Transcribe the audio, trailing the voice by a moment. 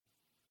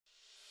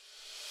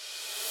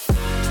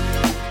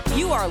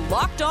You are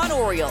Locked On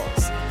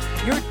Orioles,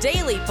 your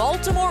daily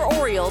Baltimore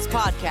Orioles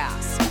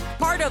podcast.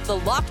 Part of the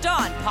Locked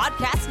On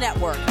Podcast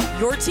Network,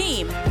 your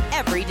team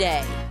every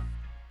day.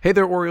 Hey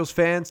there, Orioles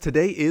fans.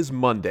 Today is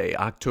Monday,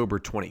 October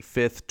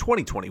 25th,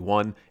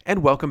 2021,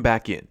 and welcome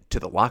back in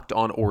to the Locked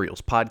On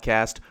Orioles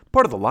podcast,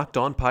 part of the Locked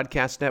On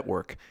Podcast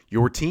Network,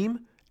 your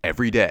team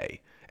every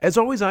day. As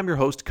always, I'm your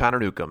host, Connor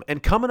Newcomb,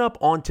 and coming up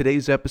on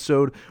today's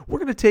episode, we're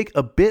going to take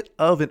a bit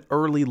of an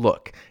early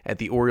look at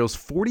the Orioles'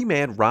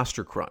 40-man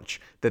roster crunch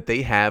that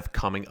they have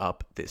coming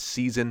up this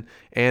season,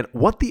 and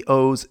what the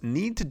O's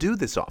need to do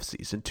this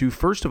offseason to,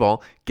 first of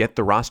all, get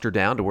the roster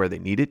down to where they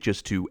need it,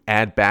 just to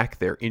add back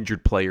their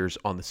injured players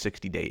on the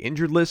 60-day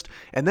injured list,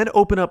 and then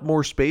open up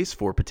more space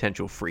for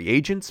potential free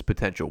agents,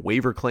 potential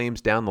waiver claims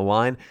down the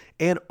line,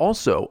 and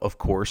also, of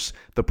course,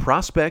 the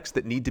prospects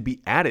that need to be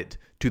added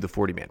to the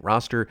 40-man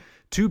roster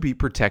to be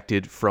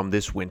protected from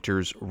this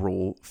winter's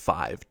Rule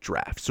 5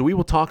 draft. So we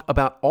will talk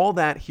about all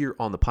that here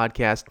on the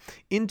podcast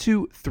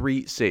into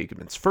three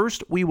segments.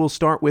 First, we will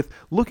start with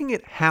looking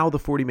at how the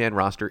 40-man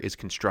roster is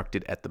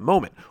constructed at the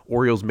moment.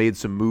 Orioles made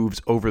some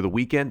moves over the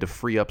weekend to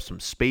free up some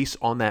space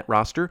on that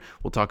roster.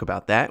 We'll talk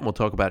about that, and we'll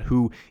talk about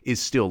who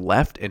is still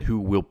left and who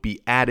will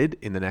be added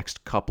in the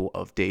next couple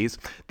of days.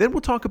 Then we'll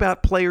talk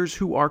about players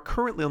who are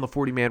currently on the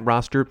 40-man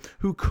roster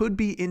who could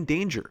be in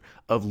danger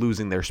of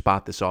losing their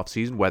spot this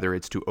offseason, whether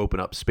it's to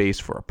open up space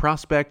for a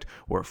prospect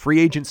or a free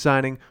agent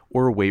signing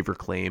or a waiver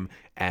claim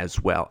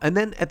as well. And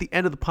then at the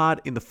end of the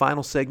pod, in the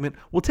final segment,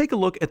 we'll take a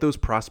look at those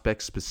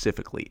prospects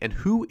specifically and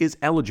who is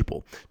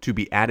eligible to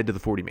be added to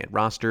the 40-man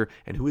roster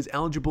and who is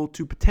eligible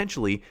to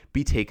potentially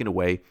be taken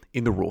away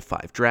in the Rule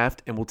 5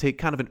 draft. And we'll take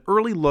kind of an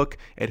early look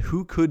at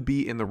who could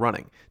be in the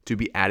running to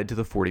be added to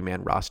the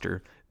 40-man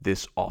roster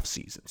this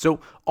offseason. So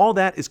all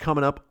that is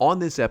coming up on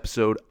this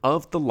episode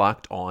of the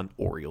Locked On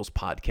Orioles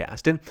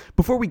podcast. And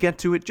before we get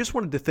to it, just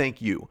wanted to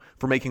thank you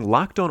for making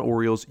Locked On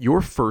Orioles your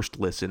first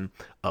listen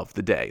of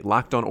the day.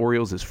 Locked On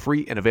Orioles is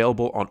free and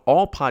available on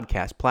all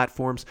podcast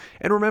platforms.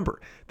 And remember,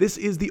 this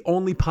is the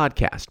only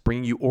podcast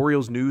bringing you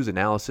Orioles news,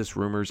 analysis,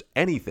 rumors,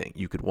 anything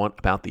you could want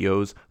about the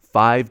O's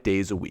 5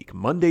 days a week.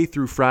 Monday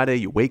through Friday,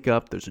 you wake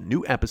up, there's a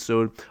new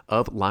episode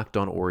of Locked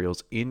On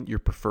Orioles in your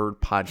preferred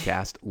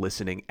podcast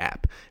listening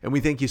app. And we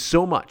thank you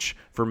so much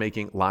for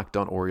making Locked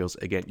On Orioles,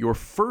 again, your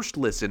first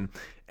listen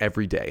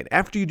every day. And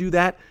after you do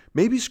that,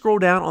 maybe scroll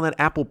down on that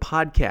Apple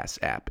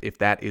Podcasts app if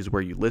that is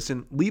where you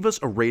listen. Leave us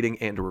a rating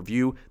and a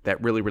review.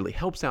 That really, really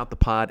helps out the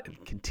pod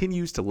and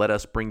continues to let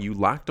us bring you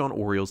Locked On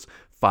Orioles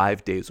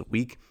 5 days a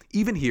week,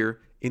 even here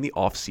in the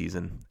off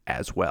season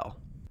as well.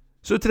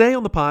 So today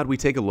on the pod, we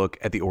take a look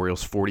at the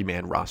Orioles'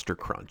 40-man roster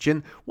crunch.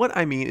 And what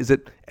I mean is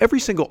that every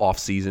single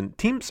offseason,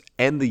 teams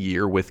end the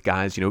year with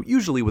guys,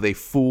 usually with a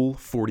full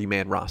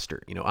 40-man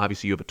roster.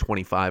 Obviously you have a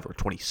 25 or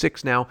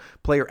 26 now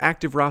player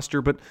active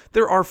roster, but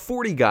there are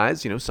 40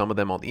 guys, some of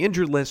them on the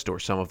injured list or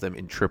some of them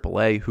in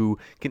AAA who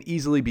can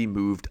easily be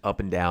moved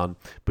up and down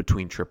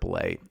between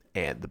AAA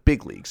and the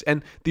big leagues.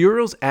 And the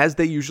Orioles, as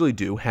they usually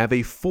do, have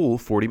a full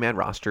 40-man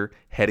roster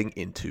heading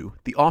into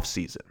the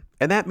offseason.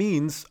 And that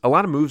means a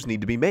lot of moves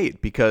need to be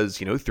made because,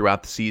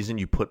 throughout the season,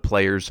 you put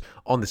players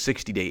on the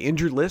 60-day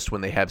injured list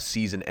when they have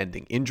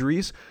season-ending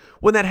injuries.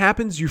 When that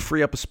happens, you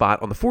free up a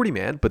spot on the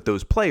 40-man, but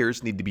those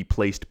players need to be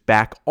placed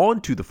back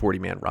onto the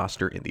 40-man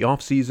roster in the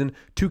offseason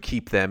to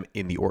keep them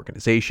in the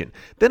organization.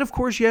 Then, of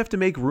course, you have to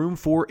make room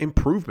for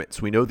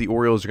improvements. We know the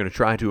Orioles are going to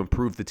try to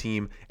improve the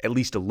team at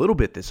least a little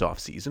bit this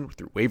offseason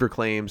through waiver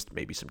claims,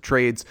 maybe some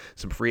trades,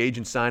 some free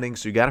agent signings,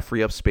 so you got to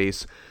free up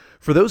space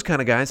for those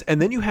kind of guys. And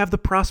then you have the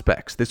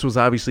prospects. This was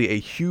obviously a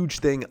huge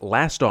thing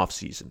last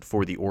offseason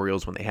for the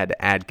Orioles when they had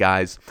to add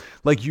guys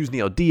like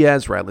Yusniel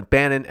Diaz, Ryland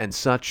Bannon, and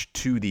such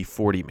to the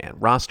 40-man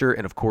roster.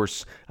 And of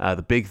course,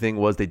 the big thing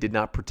was they did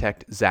not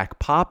protect Zach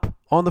Pop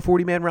on the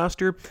 40-man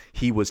roster.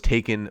 He was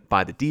taken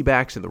by the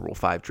D-backs in the Rule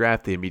 5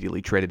 draft. They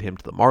immediately traded him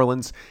to the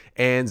Marlins.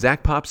 And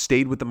Zach Pop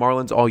stayed with the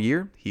Marlins all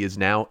year. He is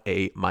now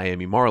a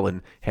Miami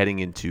Marlin heading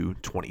into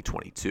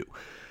 2022.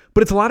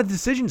 But it's a lot of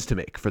decisions to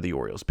make for the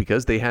Orioles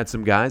because they had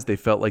some guys they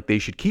felt like they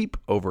should keep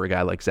over a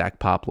guy like Zach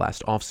Pop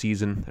last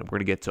offseason. And we're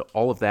going to get to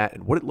all of that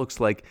and what it looks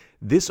like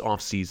this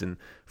offseason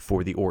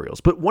for the Orioles.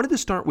 But wanted to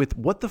start with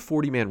what the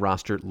 40-man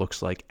roster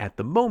looks like at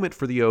the moment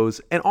for the O's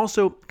and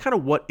also kind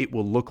of what it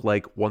will look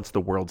like once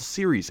the World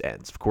Series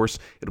ends. Of course,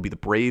 it'll be the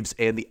Braves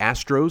and the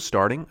Astros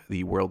starting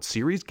the World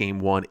Series. Game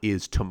 1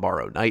 is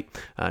tomorrow night.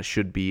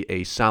 Should be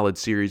a solid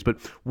series. But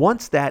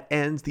once that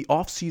ends, the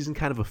offseason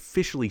kind of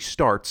officially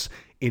starts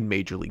in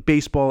Major League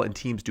Baseball, and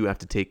teams do have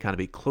to take kind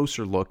of a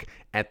closer look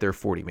at their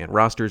 40-man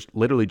rosters,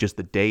 literally just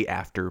the day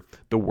after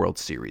the World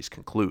Series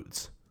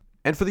concludes.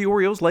 And for the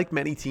Orioles, like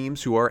many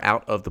teams who are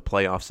out of the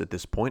playoffs at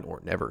this point,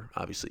 or never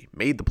obviously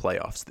made the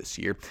playoffs this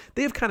year,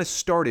 they have kind of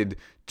started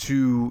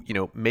to,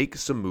 make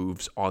some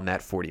moves on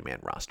that 40-man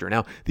roster.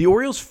 Now, the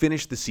Orioles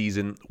finished the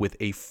season with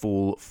a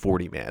full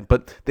 40-man,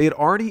 but they had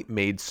already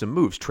made some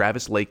moves.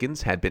 Travis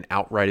Lakins had been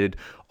outrighted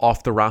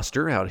off the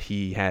roster.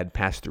 He had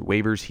passed through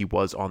waivers. He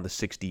was on the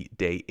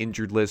 60-day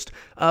injured list.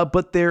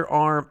 But there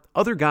are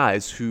other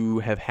guys who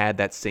have had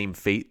that same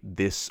fate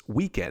this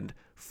weekend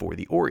for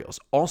the Orioles.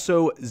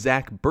 Also,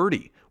 Zach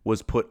Burdi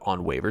was put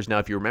on waivers. Now,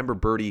 if you remember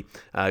Burdi,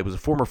 he was a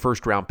former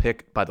first-round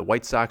pick by the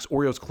White Sox.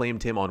 Orioles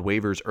claimed him on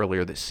waivers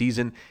earlier this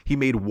season. He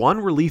made one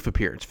relief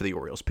appearance for the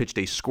Orioles, pitched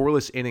a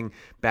scoreless inning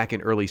back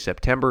in early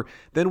September,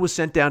 then was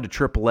sent down to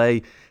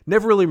AAA,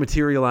 never really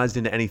materialized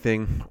into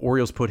anything.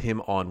 Orioles put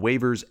him on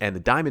waivers, and the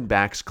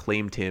Diamondbacks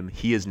claimed him.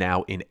 He is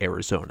now in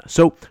Arizona.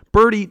 So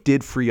Burdi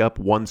did free up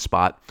one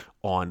spot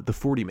on the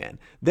 40-man.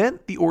 Then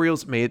the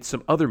Orioles made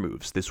some other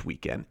moves this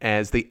weekend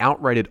as they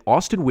outrighted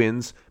Austin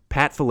Wynns,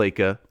 Pat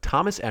Valaika,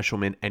 Thomas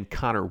Eshelman, and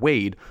Connor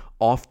Wade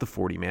off the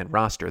 40-man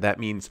roster. That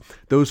means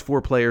those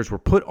 4 players were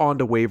put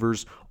onto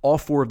waivers. All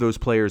 4 of those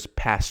players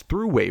passed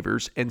through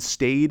waivers and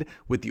stayed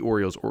with the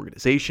Orioles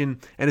organization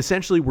and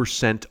essentially were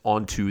sent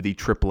onto the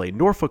AAA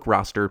Norfolk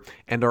roster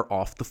and are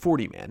off the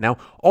 40-man. Now,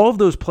 all of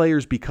those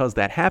players, because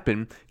that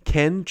happened,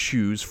 can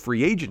choose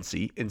free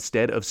agency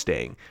instead of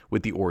staying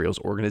with the Orioles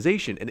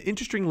organization. And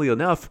interestingly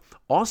enough,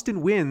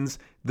 Austin Wynns,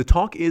 the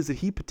talk is that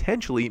he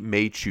potentially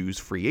may choose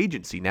free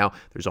agency. Now,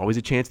 there's always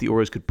a chance the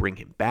Orioles could bring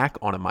him back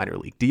on a minor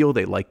league deal.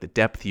 They like the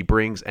depth he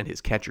brings and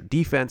his catcher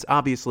defense,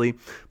 obviously.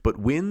 But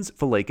Wynns,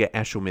 Valaika,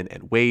 Eshelman,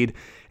 and Wade,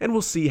 and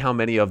we'll see how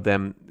many of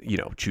them,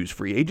 choose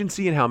free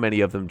agency and how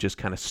many of them just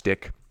kind of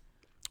stick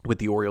with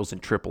the Orioles in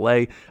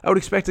AAA. I would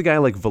expect a guy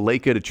like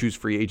Valaika to choose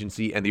free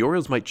agency, and the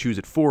Orioles might choose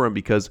it for him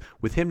because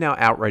with him now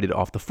outrighted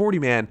off the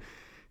 40-man,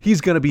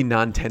 he's going to be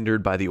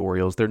non-tendered by the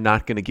Orioles. They're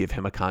not going to give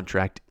him a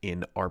contract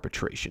in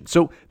arbitration.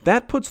 So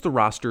that puts the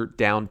roster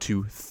down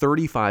to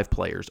 35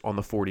 players on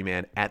the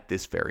 40-man at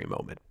this very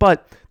moment.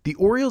 But the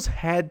Orioles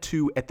had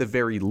to, at the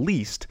very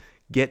least,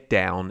 get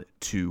down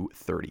to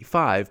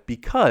 35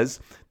 because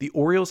the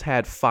Orioles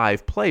had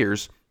 5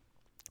 players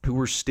who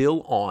were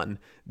still on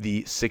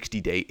the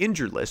 60-day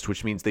injured list,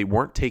 which means they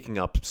weren't taking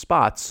up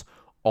spots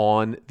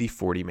on the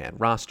 40-man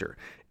roster.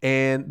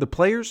 And the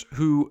players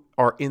who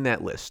are in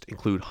that list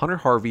include Hunter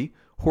Harvey,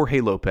 Jorge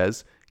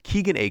Lopez,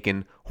 Keegan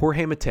Aiken,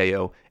 Jorge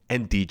Mateo,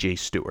 and DJ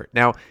Stewart.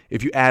 Now,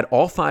 if you add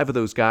all 5 of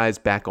those guys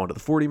back onto the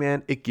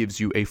 40-man, it gives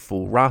you a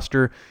full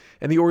roster,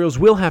 and the Orioles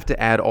will have to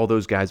add all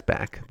those guys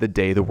back the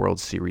day the World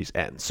Series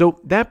ends. So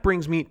that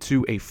brings me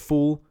to a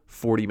full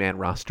 40-man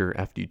roster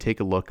after you take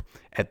a look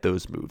at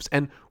those moves.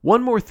 And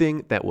one more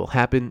thing that will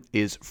happen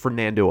is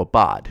Fernando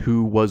Abad,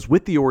 who was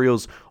with the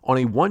Orioles on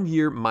a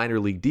 1-year minor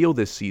league deal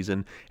this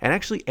season and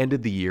actually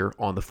ended the year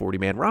on the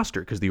 40-man roster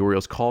because the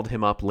Orioles called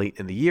him up late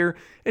in the year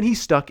and he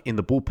stuck in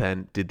the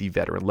bullpen, did the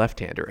veteran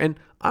left-hander. And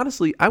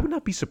honestly, I would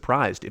not be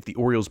surprised if the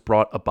Orioles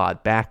brought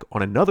Abad back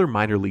on another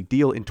minor league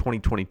deal in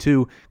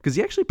 2022 because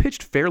he actually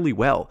pitched fairly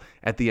well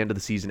at the end of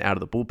the season out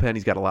of the bullpen.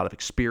 He's got a lot of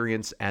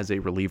experience as a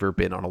reliever,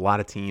 been on a lot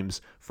of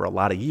teams for a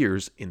lot of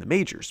years in the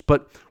majors.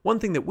 But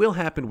one thing that will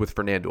happen with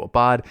Fernando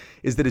Abad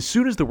is that as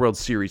soon as the World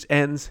Series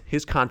ends,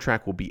 his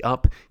contract will be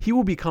up, he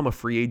will become a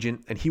free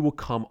agent, and he will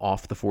come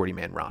off the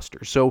 40-man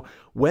roster. So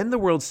when the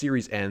World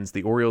Series ends,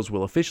 the Orioles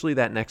will officially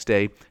that next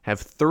day have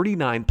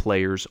 39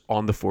 players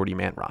on the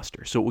 40-man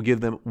roster. So it will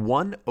give them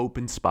one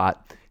open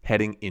spot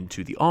heading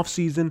into the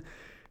offseason.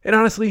 And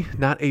honestly,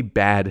 not a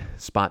bad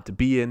spot to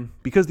be in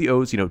because the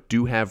O's,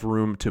 do have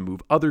room to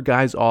move other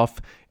guys off.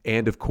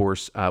 And of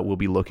course, we'll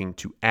be looking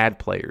to add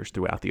players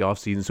throughout the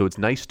offseason. So it's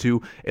nice to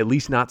at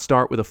least not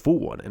start with a full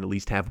one and at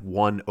least have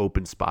one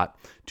open spot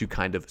to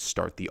kind of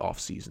start the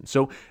offseason.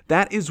 So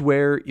that is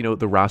where,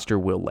 the roster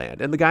will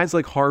land. And the guys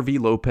like Harvey,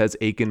 Lopez,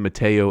 Aiken,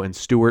 Mateo, and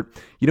Stewart,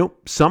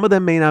 some of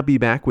them may not be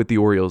back with the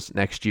Orioles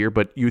next year,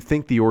 but you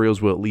think the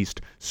Orioles will at least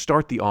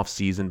start the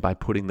offseason by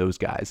putting those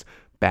guys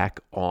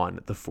back on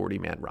the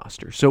 40-man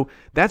roster. So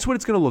that's what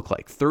it's going to look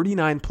like.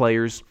 39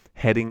 players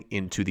heading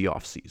into the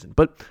offseason.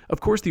 But of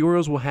course, the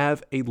Orioles will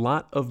have a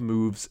lot of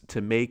moves to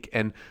make,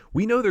 and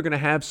we know they're going to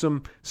have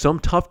some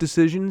tough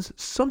decisions.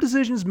 Some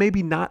decisions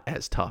maybe not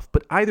as tough,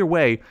 but either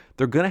way,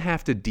 they're going to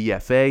have to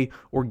DFA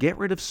or get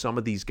rid of some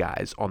of these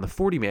guys on the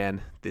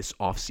 40-man this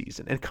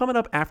offseason. And coming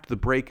up after the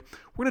break,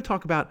 we're going to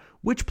talk about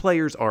which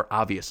players are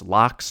obvious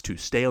locks to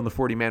stay on the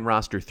 40-man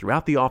roster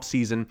throughout the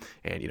offseason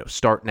and,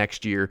 start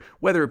next year,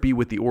 whether it be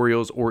with the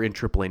Orioles or in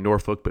AAA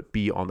Norfolk, but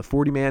be on the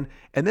 40-man.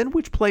 And then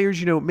which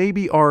players,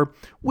 maybe are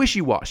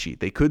wishy-washy.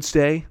 They could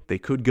stay, they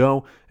could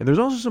go. And there's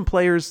also some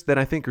players that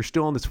I think are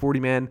still on this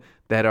 40-man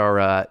that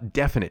are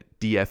definite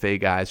DFA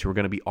guys who are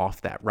going to be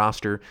off that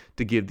roster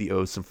to give the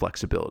O's some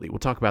flexibility. We'll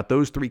talk about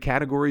those 3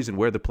 categories and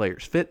where the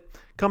players fit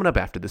coming up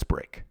after this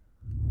break.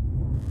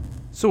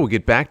 So we'll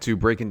get back to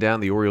breaking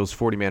down the Orioles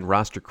 40-man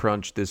roster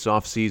crunch this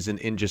offseason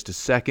in just a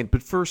second.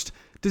 But first,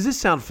 Does this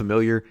sound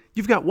familiar?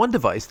 You've got one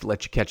device that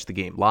lets you catch the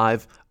game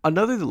live,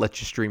 another that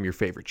lets you stream your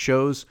favorite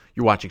shows,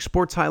 you're watching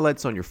sports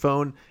highlights on your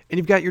phone, and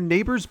you've got your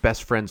neighbor's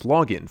best friend's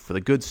login for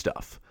the good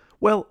stuff.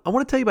 Well, I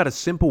want to tell you about a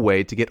simple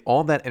way to get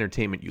all that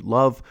entertainment you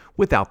love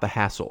without the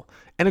hassle,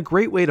 and a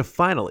great way to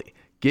finally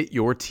get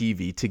your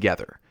TV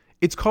together.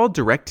 It's called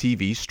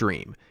DirecTV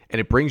Stream,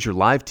 and it brings your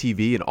live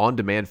TV and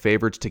on-demand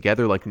favorites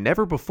together like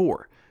never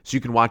before, so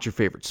you can watch your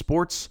favorite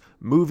sports,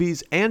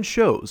 movies, and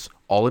shows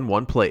all in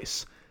one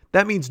place.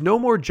 That means no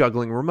more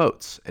juggling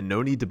remotes and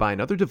no need to buy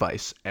another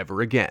device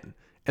ever again.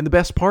 And the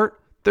best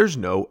part? There's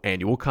no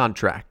annual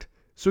contract.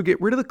 So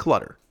get rid of the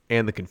clutter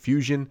and the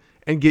confusion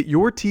and get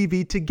your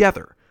TV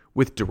together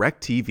with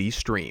DirecTV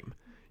Stream.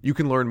 You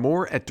can learn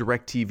more at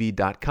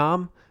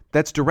directtv.com.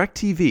 That's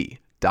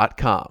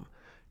directtv.com.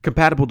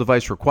 Compatible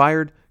device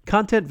required.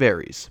 Content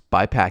varies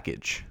by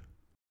package.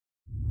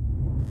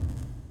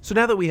 So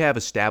now that we have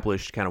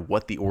established kind of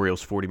what the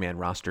Orioles 40-man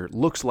roster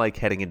looks like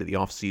heading into the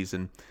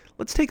offseason,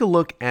 let's take a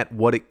look at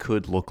what it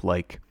could look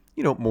like,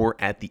 more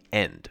at the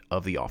end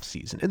of the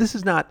offseason. And this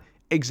is not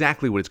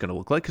exactly what it's going to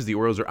look like because the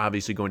Orioles are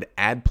obviously going to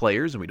add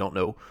players, and we don't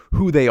know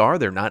who they are.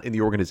 They're not in the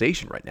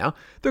organization right now.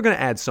 They're going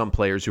to add some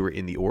players who are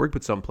in the org,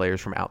 but some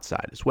players from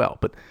outside as well.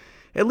 But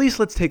at least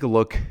let's take a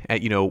look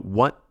at,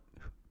 what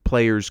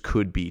players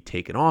could be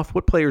taken off,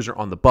 what players are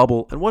on the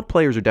bubble, and what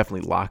players are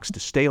definitely locks to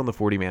stay on the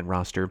 40-man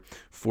roster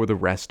for the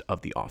rest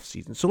of the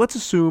offseason. So let's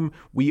assume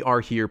we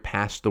are here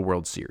past the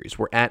World Series.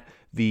 We're at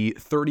the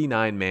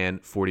 39-man,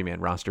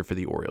 40-man roster for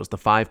the Orioles. The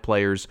 5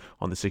 players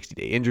on the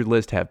 60-day injured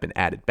list have been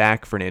added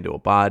back. Fernando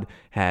Abad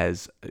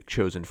has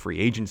chosen free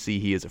agency.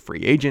 He is a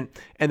free agent.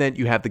 And then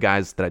you have the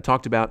guys that I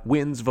talked about,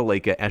 Wins,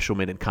 Valaika,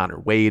 Eshelman, and Connor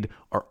Wade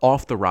are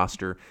off the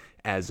roster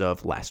as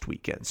of last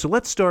weekend. So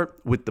let's start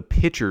with the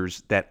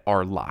pitchers that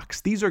are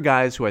locks. These are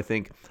guys who I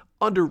think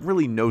under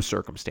really no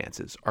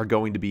circumstances are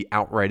going to be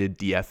outrighted,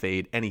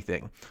 DFA'd,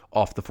 anything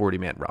off the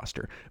 40-man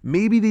roster.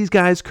 Maybe these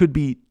guys could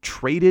be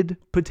traded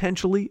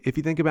potentially if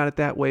you think about it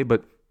that way,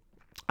 but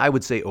I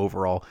would say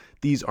overall,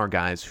 these are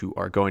guys who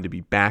are going to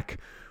be back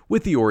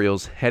with the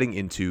Orioles heading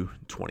into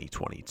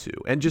 2022.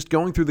 And just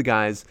going through the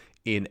guys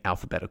in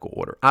alphabetical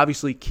order.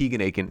 Obviously,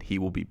 Keegan Akin, he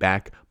will be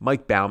back.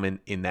 Mike Baumann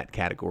in that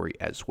category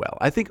as well.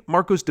 I think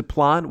Marcos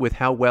Duplan, with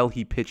how well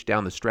he pitched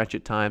down the stretch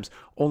at times,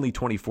 only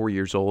 24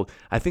 years old,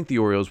 I think the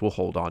Orioles will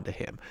hold on to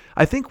him.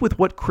 I think with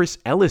what Chris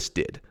Ellis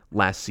did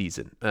last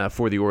season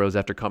for the Orioles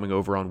after coming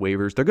over on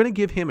waivers, they're going to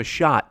give him a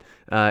shot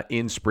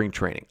in spring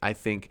training. I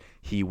think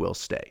he will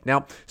stay.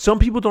 Now, some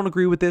people don't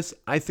agree with this.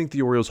 I think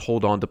the Orioles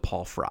hold on to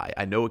Paul Fry.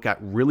 I know it got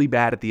really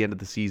bad at the end of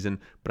the season,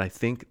 but I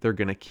think they're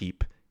going to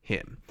keep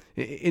him.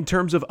 In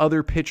terms of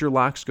other pitcher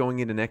locks going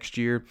into next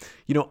year,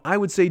 I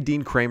would say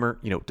Dean Kramer,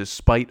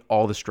 despite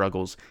all the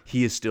struggles,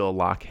 he is still a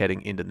lock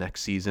heading into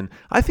next season.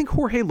 I think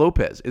Jorge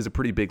Lopez is a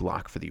pretty big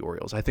lock for the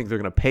Orioles. I think they're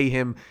going to pay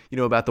him,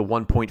 about the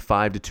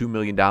 $1.5 to $2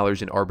 million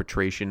in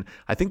arbitration.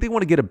 I think they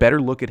want to get a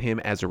better look at him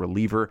as a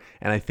reliever,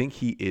 and I think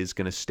he is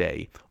going to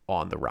stay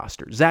on the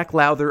roster. Zach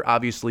Lowther,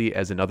 obviously,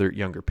 as another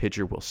younger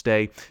pitcher, will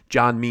stay.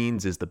 John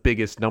Means is the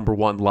biggest number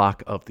one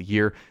lock of the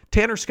year.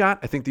 Tanner Scott,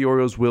 I think the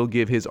Orioles will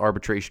give his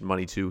arbitration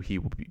money to. He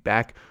will be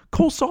back.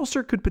 Cole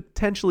Sulser could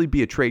potentially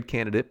be a trade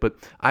candidate, but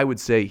I would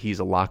say he's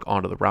a lock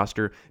onto the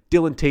roster.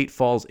 Dylan Tate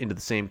falls into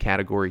the same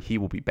category. He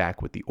will be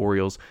back with the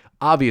Orioles.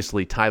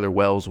 Obviously, Tyler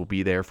Wells will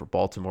be there for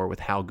Baltimore with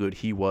how good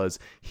he was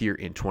here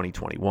in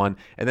 2021.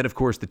 And then, of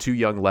course, the 2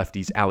 young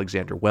lefties,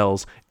 Alexander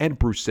Wells and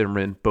Bruce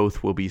Zimmerman,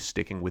 both will be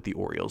sticking with the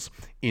Orioles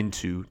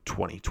into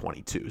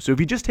 2022. So if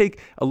you just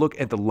take a look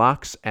at the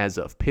locks as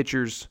of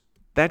pitchers,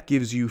 that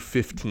gives you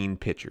 15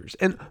 pitchers.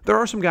 And there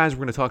are some guys we're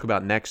going to talk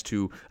about next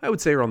who I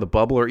would say are on the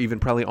bubble or even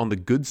probably on the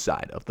good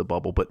side of the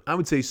bubble. But I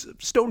would say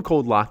stone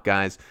cold lock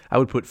guys, I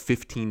would put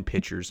 15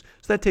 pitchers.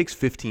 So that takes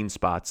 15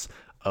 spots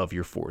of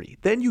your 40.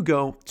 Then you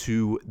go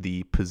to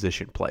the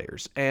position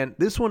players. And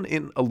this one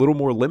in a little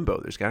more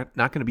limbo. There's not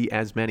going to be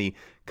as many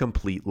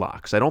complete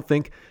locks. I don't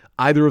think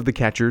either of the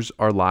catchers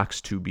are locks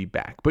to be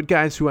back. But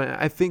guys who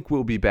I think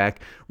will be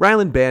back,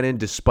 Rylan Bannon,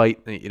 despite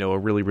a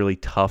really, really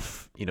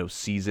tough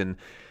season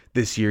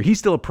this year, he's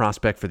still a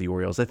prospect for the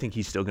Orioles. I think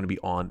he's still going to be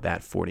on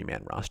that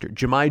 40-man roster.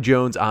 Jahmai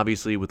Jones,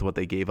 obviously, with what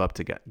they gave up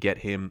to get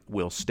him,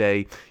 will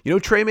stay.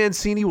 Trey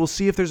Mancini, we'll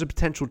see if there's a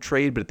potential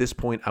trade, but at this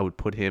point, I would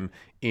put him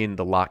in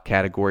the lock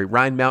category.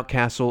 Ryan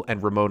Mountcastle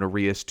and Ramon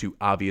Arias, 2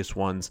 obvious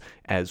ones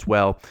as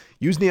well.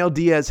 Yusniel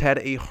Diaz had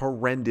a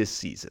horrendous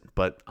season,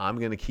 but I'm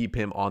going to keep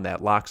him on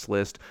that locks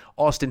list.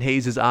 Austin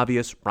Hayes is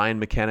obvious. Ryan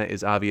McKenna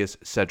is obvious.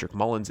 Cedric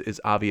Mullins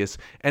is obvious.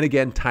 And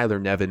again, Tyler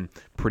Nevin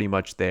pretty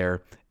much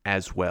there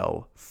as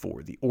well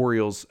for the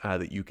Orioles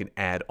that you can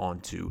add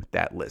onto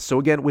that list. So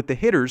again, with the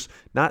hitters,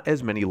 not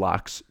as many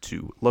locks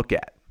to look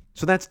at.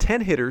 So that's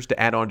 10 hitters to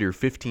add on to your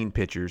 15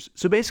 pitchers.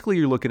 So basically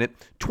you're looking at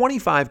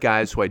 25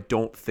 guys who I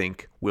don't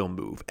think will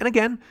move. And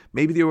again,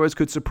 maybe the Orioles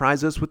could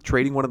surprise us with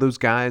trading one of those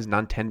guys,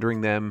 non-tendering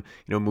them,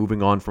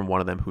 moving on from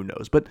one of them, who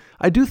knows. But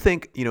I do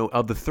think,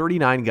 of the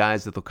 39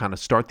 guys that they'll kind of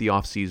start the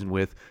offseason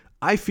with,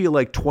 I feel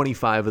like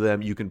 25 of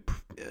them you can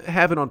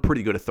have it on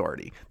pretty good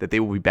authority that they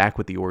will be back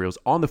with the Orioles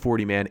on the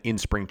 40-man in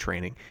spring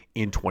training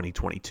in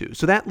 2022.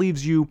 So that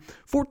leaves you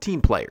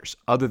 14 players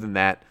other than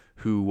that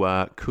who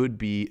could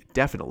be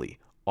definitely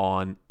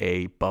on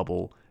a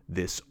bubble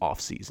this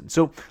offseason.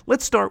 So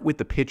let's start with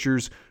the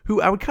pitchers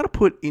who I would kind of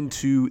put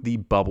into the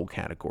bubble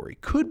category.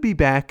 Could be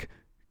back,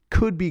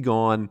 could be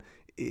gone.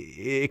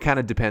 It kind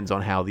of depends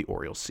on how the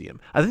Orioles see him.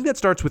 I think that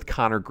starts with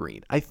Connor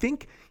Green. I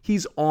think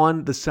he's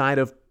on the side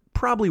of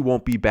probably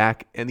won't be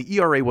back, and the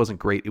ERA wasn't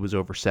great. It was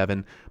over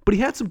 7, but he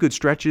had some good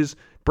stretches.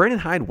 Brandon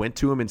Hyde went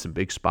to him in some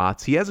big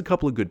spots. He has a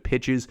couple of good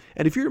pitches,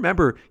 and if you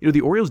remember,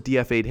 the Orioles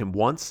DFA'd him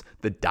once,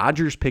 the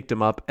Dodgers picked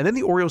him up, and then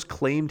the Orioles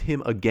claimed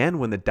him again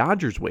when the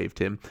Dodgers waived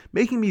him,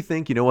 making me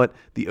think, you know what,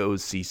 the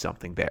O's see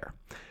something there.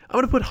 I'm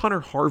going to put Hunter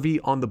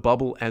Harvey on the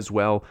bubble as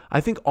well. I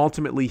think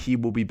ultimately he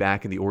will be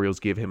back and the Orioles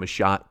give him a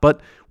shot,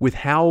 but with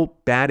how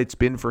bad it's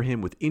been for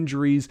him with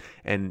injuries,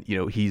 and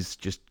he's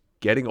just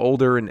getting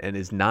older and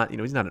is not,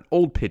 he's not an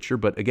old pitcher,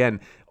 but again,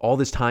 all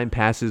this time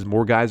passes,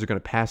 more guys are going to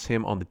pass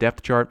him on the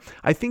depth chart.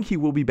 I think he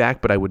will be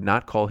back, but I would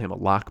not call him a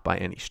lock by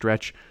any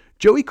stretch.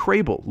 Joey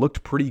Crable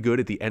looked pretty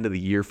good at the end of the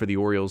year for the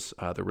Orioles,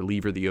 the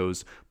reliever the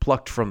O's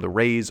plucked from the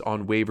Rays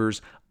on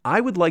waivers. I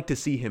would like to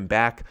see him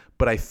back,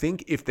 but I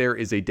think if there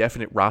is a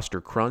definite roster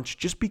crunch,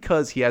 just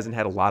because he hasn't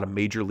had a lot of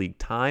major league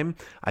time,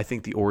 I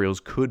think the Orioles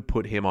could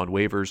put him on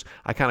waivers.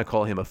 I kind of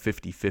call him a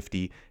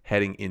 50-50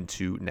 heading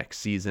into next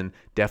season.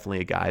 Definitely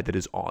a guy that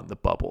is on the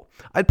bubble.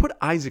 I'd put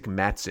Isaac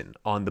Mattson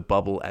on the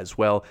bubble as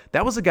well.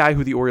 That was a guy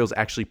who the Orioles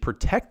actually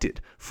protected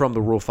from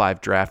the Rule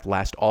 5 draft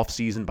last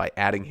offseason by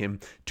adding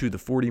him to the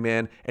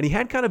 40-man, and he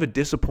had kind of a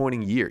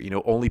disappointing year.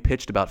 Only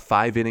pitched about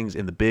 5 innings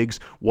in the bigs,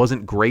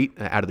 wasn't great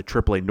out of the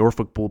AAA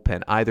Norfolk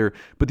bullpen either,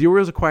 but the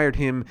Orioles acquired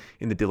him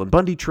in the Dylan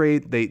Bundy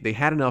trade. They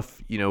had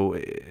enough,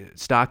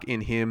 stock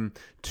in him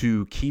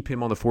to keep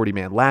him on the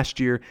 40-man last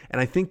year,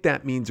 and I think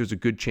that means there's a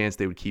good chance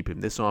they would keep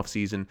him this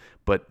offseason,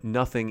 but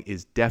nothing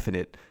is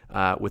definite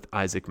with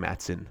Isaac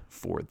Mattson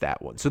for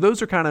that one. So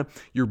those are kind of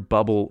your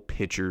bubble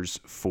pitchers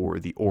for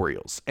the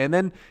Orioles. And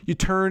then you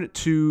turn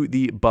to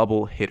the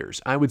bubble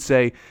hitters. I would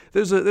say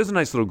there's a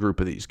nice little group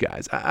of these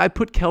guys. I'd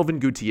put Kelvin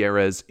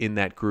Gutierrez in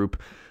that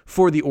group.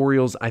 For the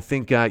Orioles, I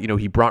think,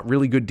 he brought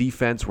really good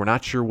defense. We're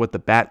not sure what the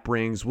bat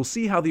brings. We'll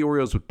see how the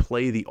Orioles would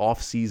play the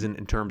offseason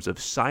in terms of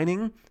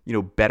signing,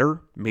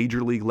 better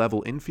major league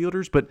level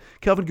infielders. But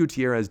Kelvin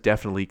Gutierrez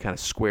definitely kind of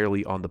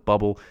squarely on the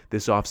bubble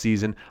this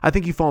offseason. I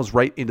think he falls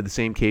right into the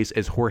same case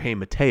as Jorge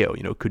Mateo.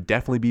 Could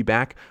definitely be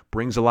back,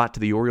 brings a lot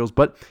to the Orioles.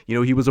 But,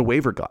 he was a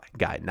waiver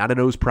guy, not an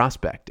O's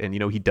prospect. And,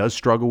 he does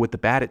struggle with the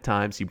bat at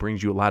times. He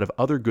brings you a lot of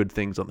other good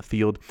things on the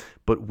field,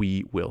 but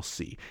we will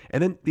see.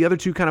 And then the other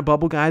two kind of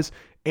bubble guys,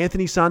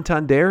 Anthony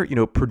Santander,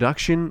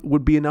 production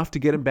would be enough to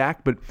get him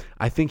back, but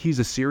I think he's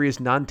a serious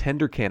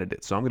non-tender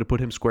candidate, so I'm going to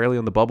put him squarely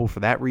on the bubble for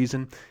that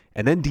reason.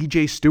 And then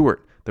DJ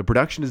Stewart. The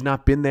production has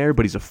not been there,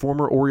 but he's a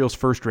former Orioles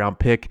first-round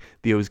pick.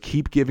 The O's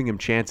keep giving him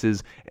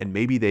chances, and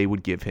maybe they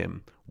would give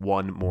him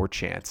one more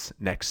chance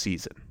next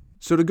season.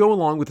 So to go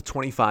along with the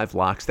 25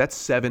 locks, that's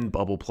 7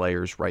 bubble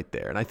players right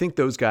there. And I think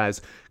those guys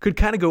could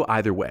kind of go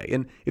either way.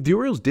 And if the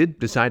Orioles did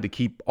decide to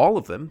keep all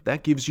of them,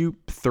 that gives you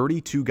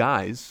 32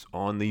 guys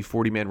on the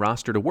 40-man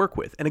roster to work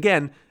with. And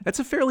again, that's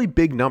a fairly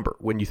big number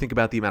when you think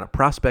about the amount of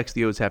prospects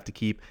the O's have to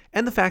keep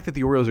and the fact that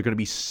the Orioles are going to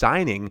be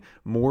signing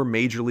more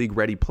major league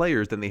ready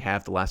players than they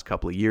have the last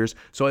couple of years.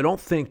 So I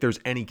don't think there's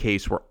any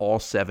case where all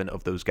 7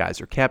 of those guys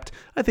are kept.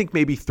 I think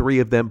maybe 3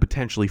 of them,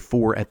 potentially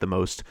 4 at the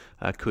most,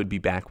 could be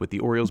back with the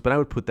Orioles, but I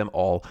would put them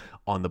all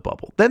on the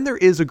bubble. Then there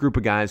is a group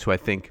of guys who I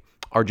think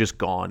are just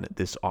gone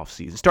this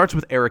offseason. Starts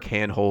with Eric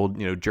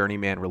Hanhold,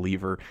 journeyman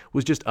reliever,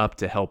 was just up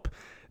to help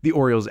the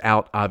Orioles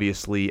out,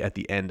 obviously, at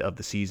the end of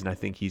the season. I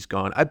think he's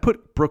gone. I'd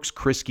put Brooks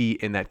Kriske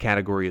in that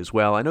category as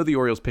well. I know the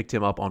Orioles picked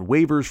him up on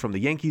waivers from the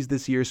Yankees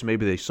this year, so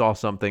maybe they saw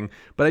something,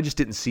 but I just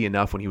didn't see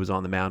enough when he was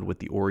on the mound with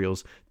the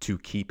Orioles to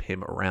keep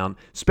him around.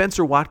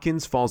 Spencer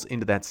Watkins falls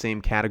into that same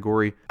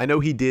category. I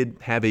know he did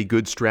have a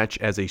good stretch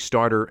as a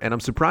starter, and I'm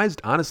surprised,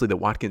 honestly, that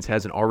Watkins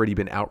hasn't already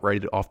been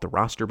outrighted off the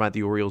roster by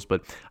the Orioles,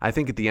 but I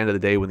think at the end of the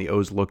day, when the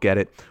O's look at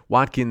it,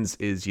 Watkins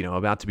is,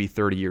 about to be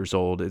 30 years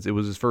old. It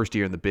was his first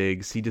year in the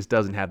bigs. He just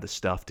doesn't have the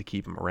stuff to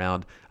keep him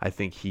around. I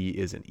think he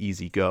is an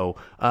easy go.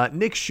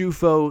 Nick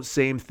Schufo,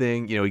 same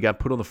thing. He got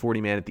put on the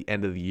 40-man at the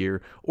end of the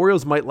year.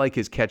 Orioles might like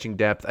his catching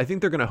depth. I think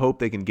they're going to hope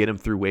they can get him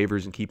through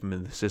waivers and keep him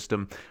in the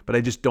system, but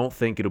I just don't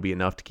think it'll be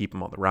enough to keep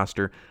him on the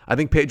roster. I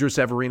think Pedro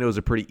Severino is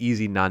a pretty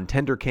easy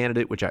non-tender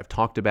candidate, which I've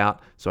talked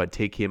about, so I'd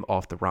take him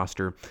off the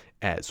roster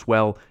as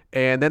well.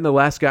 And then the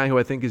last guy who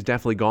I think is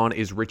definitely gone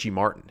is Richie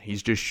Martin.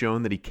 He's just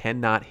shown that he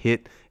cannot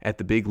hit at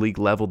the big league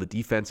level. The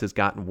defense has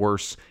gotten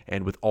worse,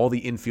 and with all the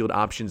infield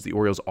options the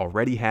Orioles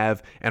already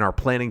have and are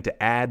planning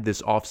to add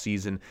this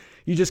offseason,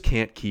 you just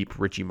can't keep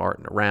Richie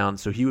Martin around.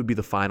 So he would be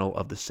the final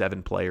of the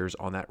 7 players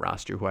on that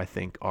roster who I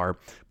think are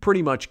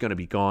pretty much going to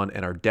be gone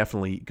and are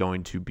definitely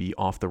going to be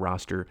off the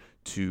roster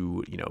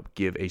to,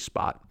 give a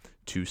spot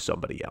to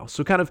somebody else.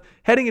 So kind of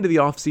heading into the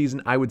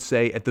offseason, I would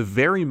say at the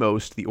very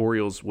most, the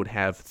Orioles would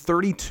have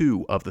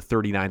 32 of the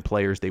 39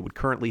 players they would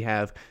currently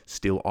have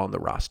still on the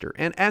roster.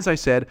 And as I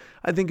said,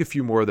 I think a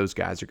few more of those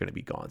guys are going to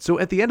be gone. So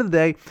at the end of the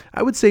day,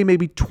 I would say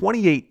maybe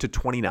 28 to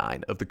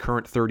 29 of the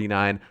current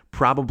 39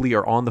 probably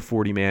are on the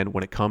 40-man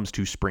when it comes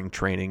to spring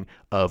training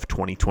of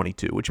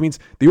 2022, which means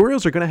the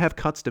Orioles are going to have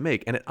cuts to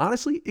make. And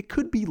honestly, it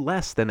could be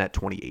less than that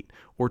 28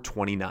 or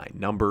 29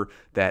 number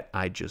that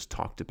I just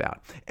talked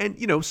about. And,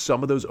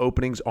 some of those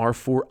openings are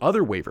for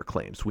other waiver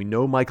claims. We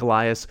know Mike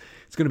Elias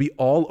is going to be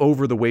all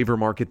over the waiver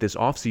market this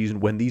offseason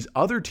when these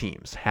other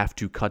teams have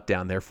to cut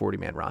down their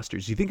 40-man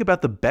rosters. You think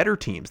about the better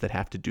teams that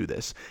have to do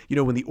this.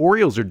 When the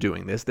Orioles are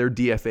doing this, they're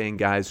DFAing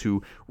guys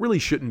who really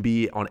shouldn't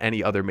be on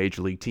any other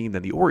major league team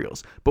than the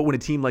Orioles. But when a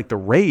team like the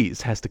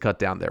Rays has to cut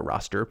down their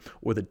roster,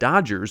 or the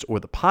Dodgers or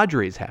the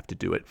Padres have to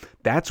do it,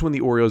 that's when the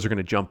Orioles are going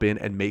to jump in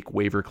and make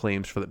waiver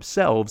claims for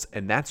themselves,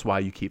 and that's why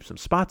you keep some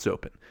spots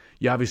open.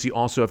 You obviously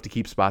also have to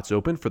keep spots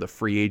open for the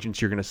free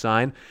agents you're going to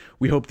sign.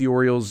 We hope the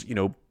Orioles,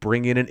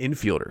 bring in an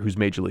infielder who's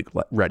major league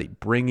ready.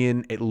 Bring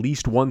in at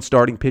least one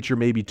starting pitcher,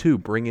 maybe two.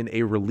 Bring in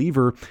a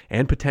reliever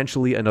and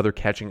potentially another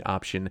catching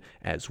option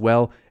as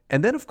well.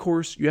 And then, of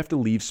course, you have to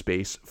leave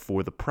space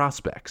for the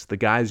prospects, the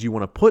guys you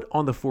want to put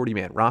on the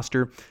 40-man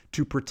roster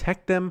to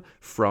protect them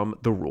from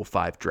the Rule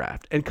 5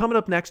 draft. And coming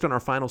up next on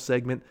our final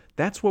segment,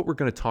 that's what we're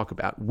going to talk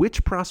about.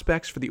 Which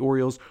prospects for the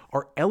Orioles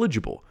are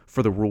eligible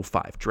for the Rule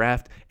 5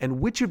 draft,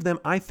 and which of them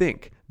I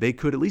think they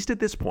could, at least at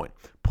this point,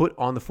 put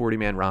on the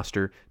 40-man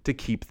roster to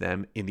keep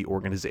them in the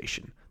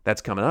organization.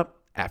 That's coming up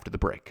after the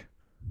break.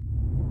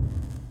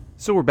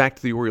 So we're back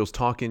to the Orioles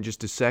talk in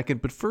just a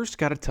second, but first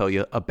got to tell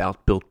you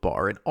about Built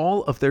Bar and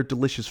all of their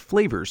delicious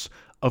flavors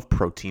of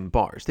protein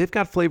bars. They've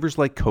got flavors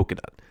like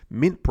coconut,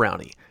 mint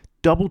brownie,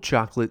 double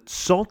chocolate,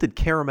 salted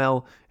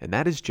caramel, and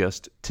that is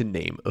just to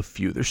name a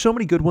few. There's so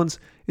many good ones,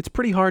 it's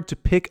pretty hard to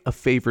pick a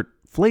favorite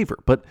flavor.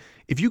 But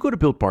if you go to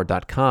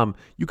BuiltBar.com,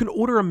 you can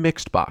order a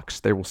mixed box.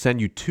 They will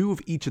send you 2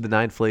 of each of the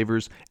 9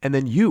 flavors, and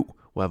then you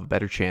will have a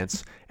better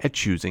chance at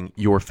choosing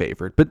your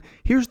favorite. But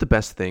here's the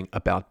best thing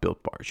about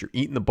Built Bars. You're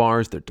eating the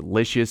bars, they're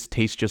delicious,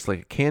 taste just like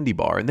a candy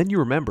bar, and then you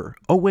remember,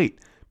 oh wait,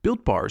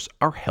 Built Bars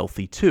are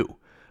healthy too.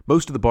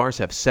 Most of the bars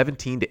have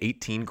 17 to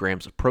 18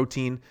 grams of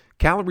protein,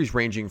 calories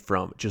ranging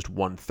from just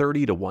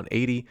 130 to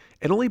 180,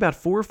 and only about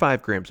 4 or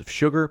 5 grams of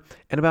sugar,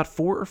 and about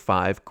 4 or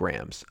 5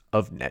 grams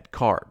of net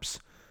carbs.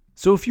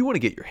 So if you want to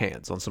get your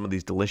hands on some of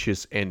these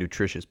delicious and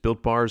nutritious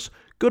Built Bars,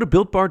 go to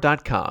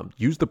BuiltBar.com,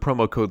 use the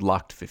promo code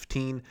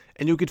LOCKED15,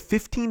 and you'll get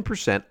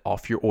 15%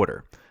 off your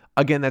order.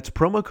 Again, that's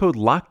promo code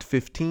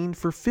LOCKED15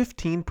 for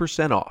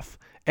 15% off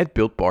at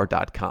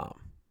BuiltBar.com.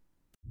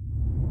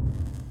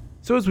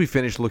 So as we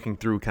finish looking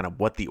through kind of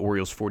what the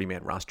Orioles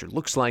 40-man roster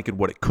looks like and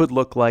what it could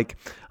look like,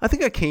 I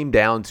think I came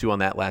down to, on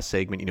that last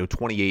segment,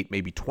 28,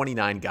 maybe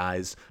 29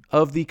 guys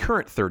of the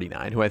current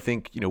 39 who I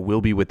think,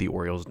 will be with the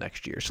Orioles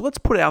next year. So let's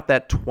put out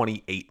that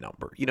 28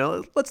 number.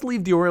 Let's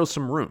leave the Orioles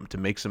some room to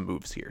make some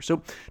moves here.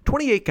 So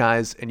 28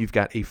 guys, and you've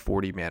got a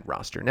 40-man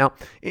roster. Now,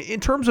 in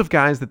terms of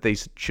guys that they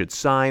should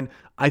sign,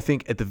 I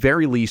think at the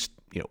very least,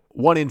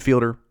 one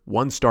infielder,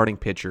 one starting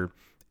pitcher,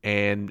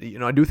 and,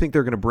 I do think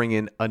they're going to bring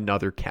in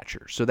another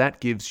catcher. So that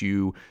gives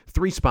you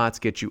 3 spots,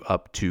 get you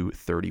up to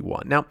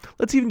 31. Now,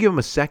 let's even give them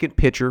a second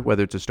pitcher,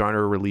 whether it's a starter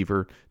or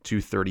reliever, to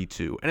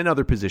 32, and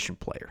another position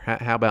player.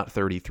 How about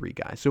 33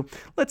 guys? So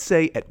let's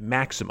say at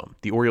maximum,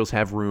 the Orioles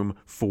have room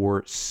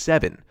for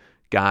 7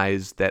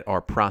 guys that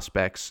are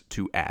prospects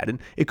to add. And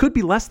it could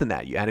be less than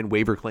that. You add in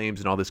waiver claims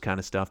and all this kind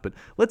of stuff, but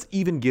let's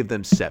even give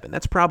them 7.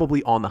 That's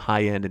probably on the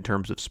high end in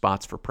terms of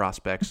spots for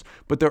prospects,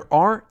 but there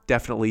are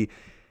definitely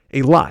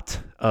a lot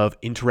of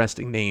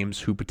interesting names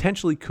who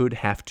potentially could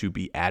have to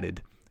be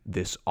added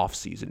this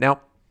offseason.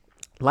 Now,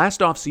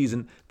 last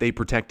offseason, they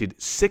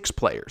protected 6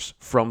 players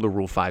from the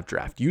Rule 5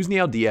 draft.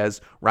 Yusniel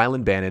Diaz,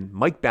 Rylan Bannon,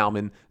 Mike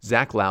Baumann,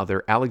 Zach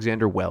Lowther,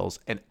 Alexander Wells,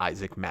 and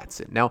Isaac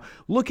Mattson. Now,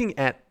 looking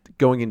at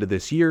going into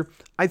this year,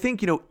 I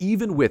think,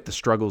 even with the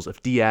struggles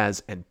of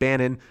Diaz and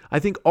Bannon, I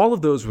think all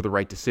of those were the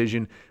right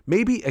decision,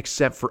 maybe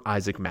except for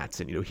Isaac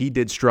Mattson. He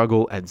did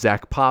struggle, and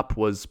Zach Pop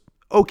was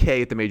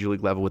okay at the major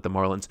league level with the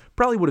Marlins.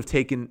 Probably would have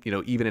taken,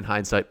 even in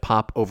hindsight,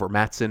 Pop over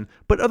Mattson.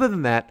 But other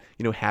than that,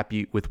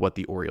 happy with what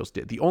the Orioles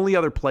did. The only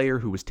other player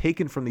who was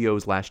taken from the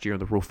O's last year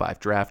in the Rule 5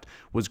 draft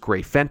was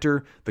Gray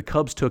Fenter. The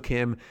Cubs took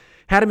him,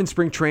 had him in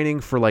spring training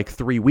for like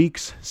 3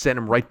 weeks, sent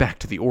him right back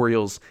to the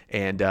Orioles,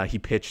 and he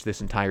pitched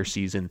this entire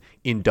season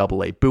in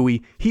Double-A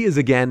Bowie. He is,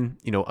 again,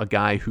 a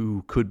guy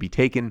who could be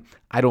taken.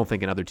 I don't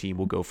think another team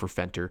will go for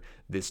Fenter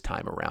this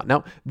time around.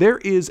 Now, there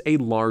is a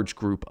large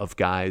group of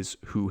guys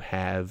who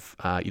have,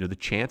 the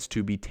chance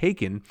to be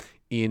taken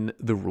in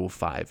the Rule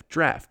 5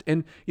 draft.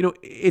 And,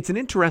 it's an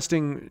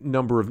interesting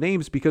number of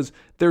names because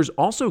there's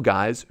also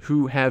guys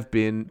who have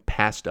been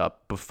passed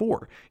up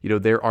before.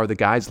 There are the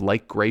guys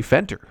like Gray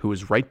Fenter, who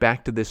is right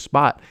back to this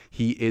spot.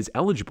 He is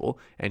eligible,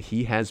 and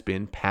he has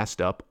been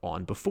passed up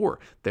on before.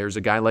 There's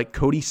a guy like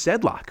Cody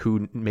Sedlock,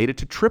 who made it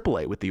to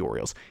AAA with the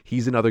Orioles.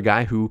 He's another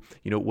guy who,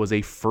 was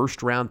a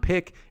first-round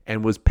pick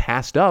and was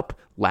passed up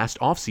last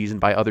offseason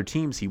by other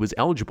teams. He was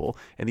eligible,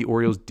 and the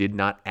Orioles did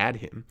not add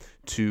him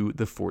to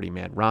the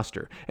 40-man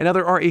roster. And now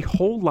there are a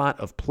whole lot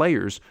of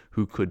players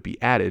who could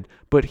be added,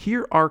 but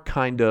here are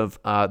kind of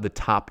the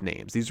top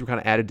names. These were kind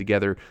of added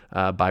together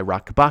by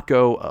Rock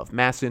Kabako of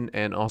Masson,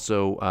 and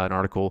also an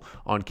article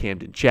on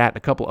Camden Chat, and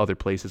a couple other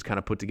places kind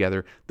of put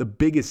together the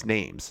biggest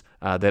names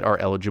that are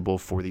eligible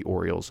for the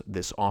Orioles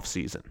this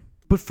offseason.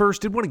 But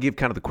first, I did want to give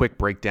kind of the quick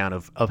breakdown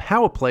of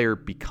how a player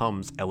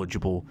becomes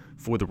eligible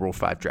for the Rule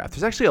 5 draft.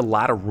 There's actually a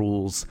lot of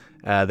rules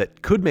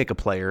that could make a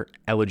player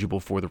eligible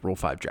for the Rule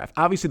 5 draft.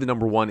 Obviously, the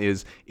number one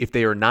is if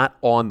they are not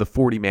on the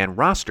 40-man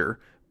roster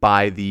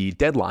by the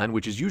deadline,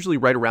 which is usually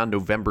right around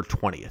November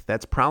 20th.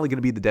 That's probably going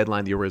to be the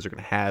deadline the Orioles are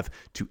going to have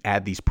to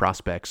add these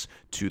prospects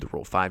to the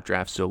Rule 5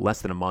 draft, so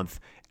less than a month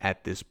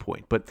at this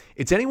point. But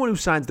it's anyone who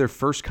signs their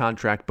first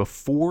contract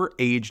before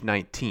age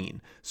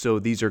 19. So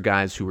these are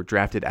guys who were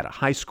drafted out of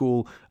high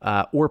school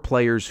or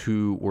players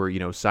who were,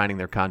 signing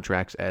their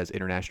contracts as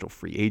international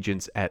free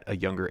agents at a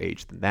younger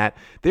age than that.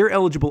 They're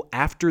eligible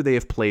after they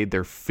have played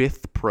their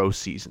 5th pro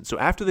season. So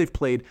after they've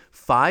played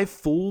 5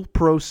 full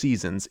pro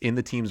seasons in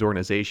the team's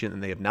organization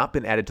and they have not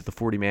been added to the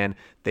 40-man,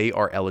 they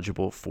are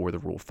eligible for the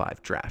Rule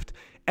 5 draft.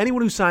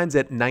 Anyone who signs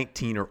at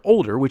 19 or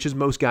older, which is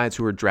most guys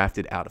who are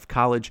drafted out of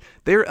college,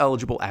 they're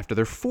eligible after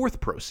their 4th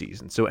pro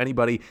season. So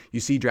anybody you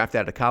see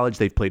drafted out of college,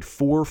 they've played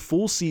 4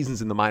 full seasons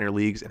in the minor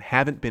leagues and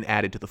haven't been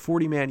added to the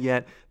 40-man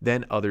yet,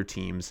 then other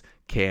teams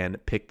can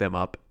pick them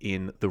up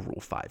in the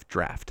Rule 5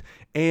 draft.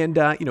 And,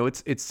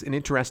 it's an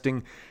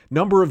interesting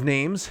number of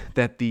names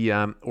that the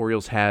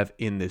Orioles have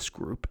in this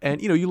group.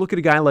 And, you look at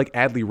a guy like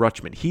Adley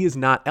Rutschman. He is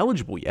not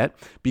eligible yet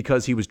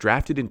because he was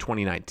drafted in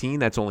 2019.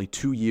 That's only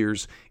 2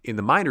 years in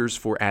the minors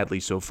for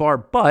Adley so far,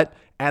 but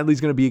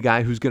Adley's going to be a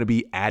guy who's going to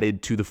be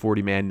added to the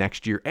 40-man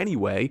next year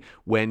anyway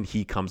when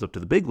he comes up to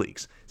the big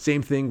leagues.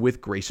 Same thing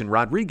with Grayson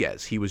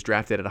Rodriguez. He was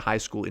drafted out of high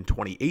school in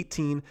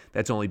 2018.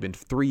 That's only been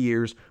 3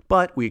 years,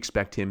 but we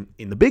expect him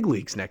in the big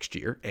leagues next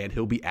year, and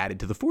he'll be added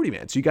to the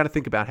 40-man. So you got to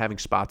think about having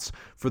spots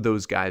for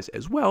those guys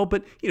as well.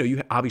 But,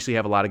 you obviously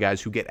have a lot of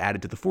guys who get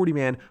added to the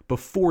 40-man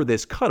before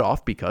this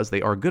cutoff because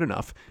they are good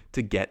enough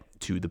to get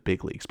to the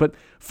big leagues. But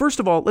first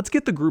of all, let's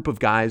get the group of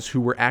guys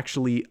who were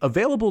actually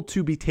available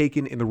to be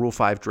taken in the Rule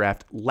 5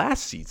 draft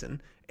last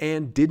season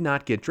and did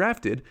not get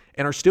drafted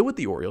and are still with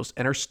the Orioles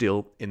and are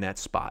still in that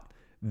spot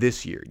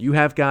this year. You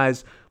have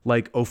guys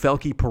like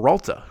Ofelky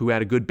Peralta, who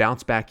had a good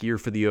bounce back year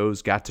for the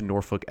O's, got to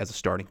Norfolk as a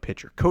starting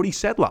pitcher. Cody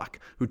Sedlock,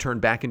 who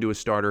turned back into a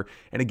starter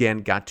and again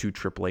got to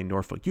AAA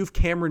Norfolk. You have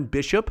Cameron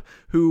Bishop,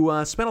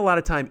 who spent a lot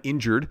of time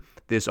injured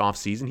this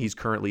offseason. He's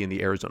currently in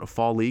the Arizona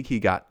Fall League. He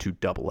got to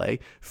AA.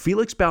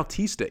 Felix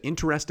Bautista,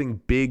 interesting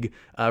big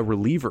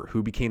reliever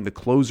who became the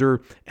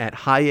closer at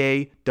high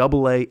A,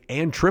 AA,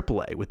 and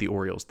AAA with the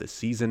Orioles this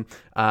season.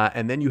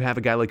 And then you have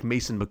a guy like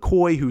Mason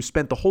McCoy, who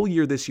spent the whole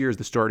year this year as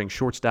the starting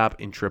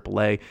shortstop in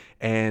AAA.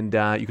 And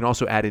you can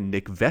also add in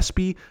Nick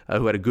Vespi,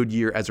 who had a good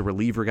year as a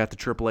reliever, got to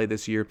AAA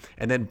this year.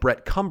 And then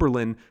Brett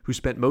Cumberland, who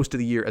spent most of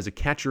the year as a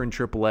catcher in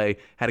AAA,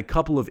 had a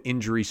couple of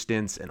injury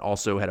stints and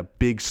also had a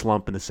big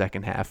slump in the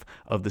second half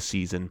of the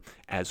season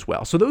as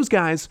well. So those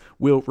guys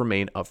will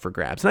remain up for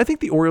grabs. And I think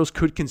the Orioles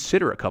could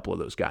consider a couple of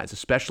those guys,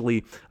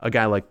 especially a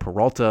guy like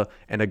Peralta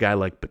and a guy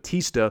like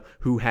Bautista,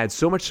 who had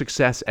so much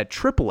success at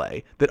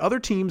AAA that other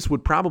teams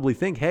would probably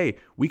think, hey,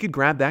 we could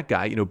grab that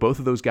guy. Both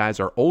of those guys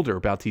are older,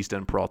 Bautista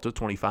and Peralta,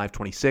 25,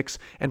 26,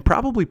 and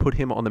probably put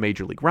him on the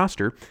major league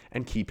roster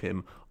and keep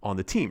him on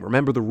the team.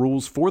 Remember the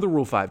rules for the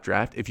Rule 5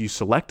 draft. If you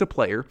select a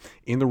player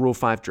in the Rule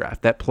 5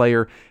 draft, that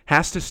player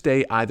has to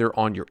stay either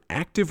on your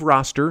active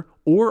roster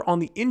or on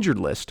the injured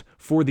list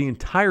for the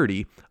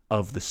entirety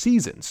of the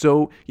season.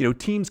 So,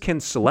 teams can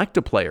select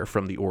a player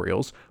from the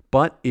Orioles,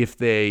 but if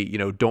they,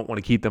 don't want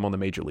to keep them on the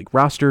major league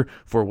roster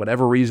for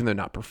whatever reason, they're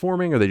not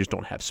performing or they just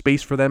don't have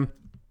space for them,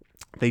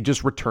 they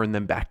just return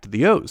them back to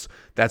the O's.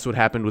 That's what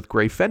happened with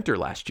Gray Fenter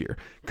last year.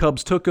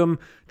 Cubs took him,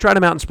 tried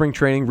him out in spring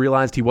training,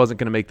 realized he wasn't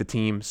going to make the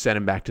team, sent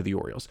him back to the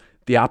Orioles.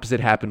 The opposite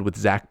happened with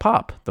Zach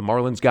Pop. The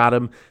Marlins got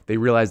him. They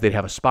realized they'd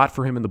have a spot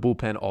for him in the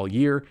bullpen all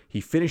year.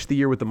 He finished the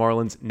year with the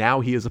Marlins.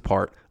 Now he is a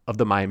part of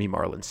the Miami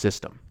Marlins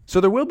system.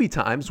 So there will be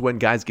times when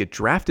guys get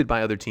drafted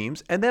by other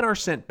teams and then are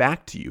sent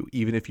back to you,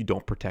 even if you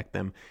don't protect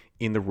them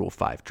in the Rule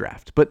 5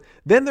 draft. But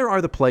then there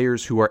are the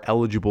players who are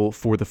eligible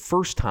for the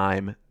first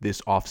time this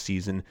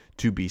offseason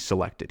to be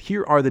selected.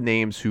 Here are the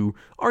names who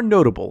are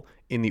notable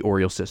in the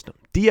Orioles system: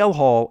 DL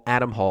Hall,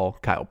 Adam Hall,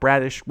 Kyle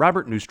Bradish,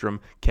 Robert Neustrom,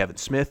 Kevin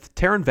Smith,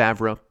 Taron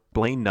Vavra,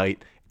 Blaine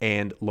Knight,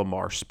 and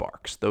Lamar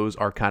Sparks. Those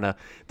are kind of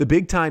the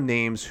big-time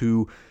names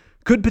who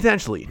could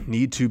potentially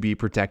need to be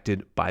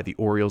protected by the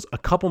Orioles. A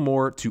couple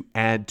more to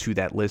add to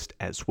that list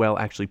as well.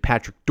 Actually,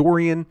 Patrick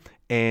Dorian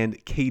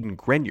and Cadyn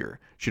Grenier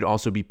should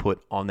also be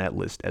put on that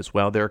list as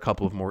well. There are a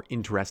couple of more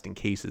interesting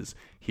cases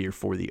here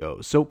for the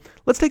O's. So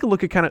let's take a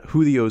look at kind of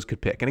who the O's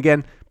could pick. And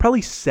again,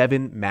 probably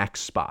 7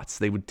 max spots.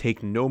 They would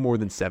take no more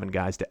than 7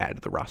 guys to add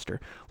to the roster.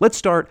 Let's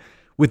start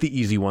with the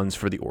easy ones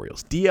for the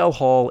Orioles. DL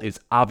Hall is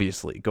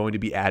obviously going to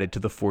be added to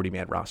the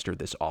 40-man roster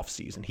this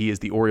offseason. He is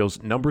the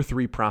Orioles' number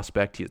 3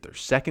 prospect. He is their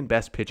second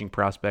best pitching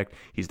prospect.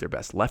 He's their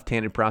best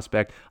left-handed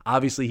prospect.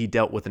 Obviously, he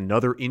dealt with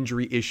another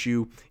injury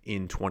issue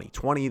in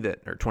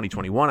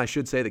 2021, I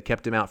should say, that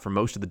kept him out for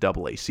most of the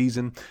AA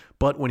season.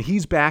 But when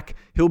he's back,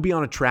 he'll be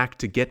on a track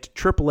to get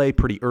to AAA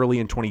pretty early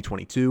in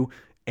 2022.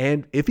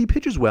 And if he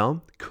pitches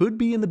well, could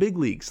be in the big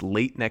leagues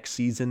late next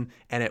season,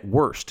 and at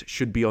worst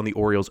should be on the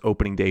Orioles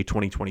opening day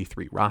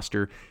 2023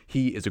 roster.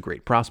 He is a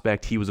great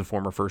prospect. He was a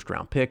former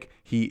first-round pick.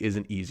 He is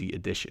an easy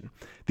addition.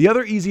 The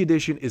other easy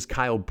addition is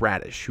Kyle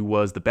Bradish, who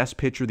was the best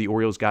pitcher the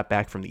Orioles got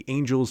back from the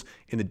Angels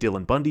in the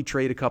Dylan Bundy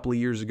trade a couple of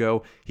years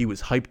ago. He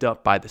was hyped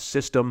up by the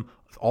system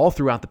all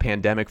throughout the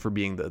pandemic for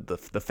being the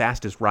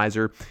fastest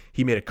riser.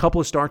 He made a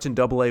couple of starts in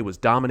AA, was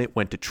dominant,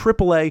 went to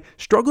AAA,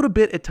 struggled a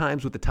bit at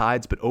times with the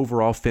Tides, but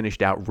overall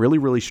finished out really,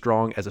 really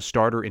strong as a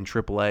starter in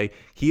AAA.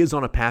 He is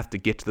on a path to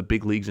get to the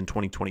big leagues in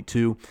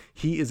 2022.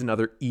 He is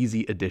another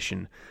easy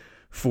addition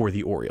for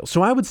the Orioles.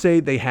 So I would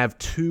say they have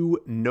 2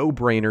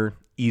 no-brainer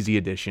easy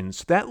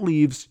additions. That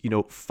leaves,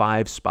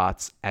 5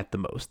 spots at the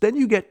most. Then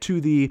you get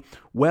to the,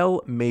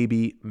 well,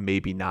 maybe,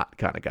 maybe not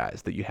kind of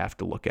guys that you have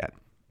to look at.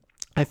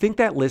 I think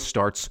that list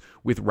starts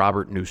with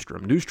Robert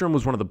Neustrom. Neustrom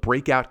was one of the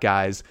breakout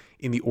guys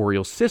in the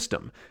Orioles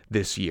system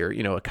this year.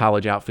 A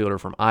college outfielder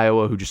from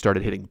Iowa who just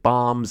started hitting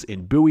bombs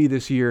in Bowie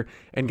this year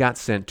and got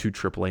sent to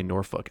AAA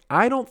Norfolk.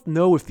 I don't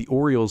know if the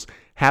Orioles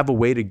have a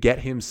way to get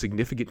him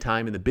significant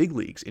time in the big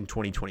leagues in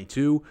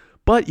 2022,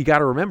 but you got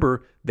to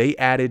remember, they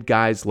added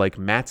guys like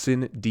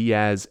Matson,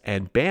 Diaz,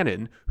 and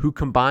Bannon, who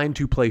combined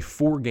to play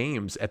 4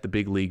 games at the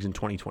big leagues in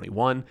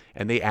 2021,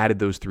 and they added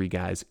those 3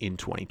 guys in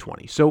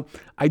 2020. So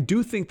I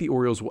do think the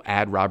Orioles will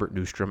add Robert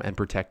Neustrom and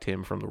protect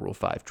him from the Rule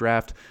 5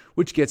 draft,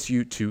 which gets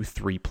you to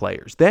 3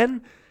 players.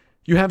 Then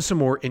you have some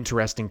more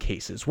interesting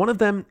cases. One of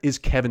them is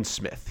Kevin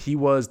Smith. He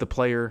was the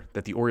player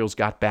that the Orioles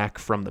got back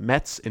from the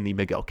Mets in the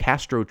Miguel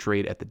Castro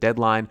trade at the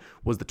deadline,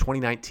 was the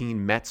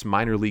 2019 Mets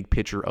minor league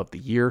pitcher of the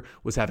year,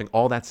 was having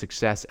all that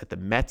success at the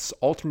Mets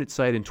alternate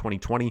site in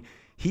 2020.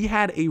 He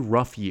had a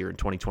rough year in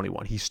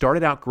 2021. He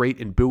started out great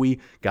in Bowie,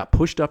 got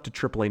pushed up to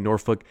AAA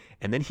Norfolk,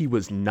 and then he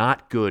was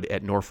not good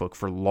at Norfolk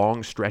for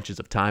long stretches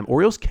of time.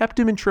 Orioles kept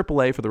him in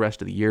AAA for the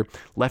rest of the year.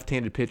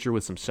 Left-handed pitcher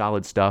with some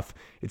solid stuff.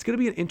 It's going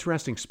to be an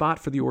interesting spot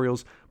for the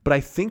Orioles, but I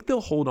think they'll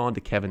hold on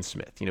to Kevin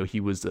Smith. He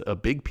was a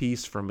big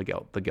piece from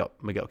the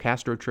Miguel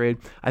Castro trade.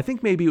 I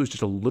think maybe it was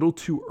just a little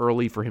too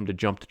early for him to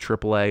jump to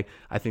AAA.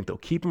 I think they'll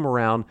keep him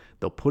around.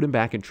 They'll put him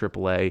back in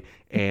AAA,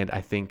 and I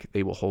think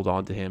they will hold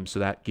on to him. So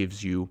that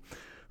gives you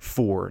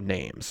 4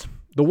 names.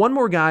 The one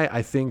more guy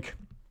I think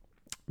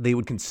they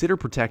would consider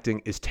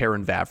protecting is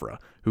Terrin Vavra,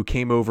 who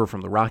came over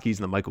from the Rockies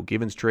in the Michael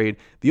Givens trade.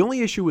 The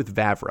only issue with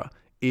Vavra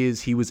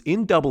is he was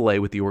in AA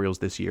with the Orioles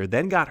this year,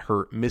 then got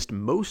hurt, missed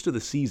most of the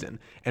season,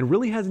 and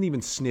really hasn't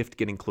even sniffed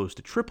getting close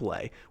to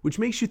AAA, which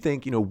makes you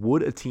think,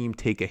 would a team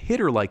take a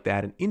hitter like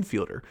that, an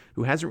infielder,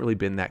 who hasn't really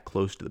been that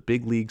close to the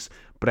big leagues?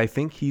 But I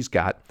think he's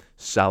got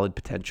solid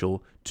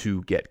potential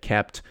to get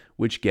kept,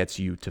 which gets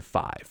you to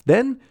 5.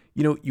 Then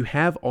you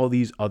have all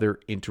these other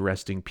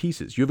interesting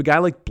pieces. You have a guy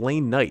like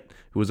Blaine Knight,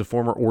 who was a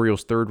former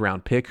Orioles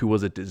 3rd-round pick, who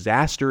was a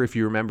disaster, if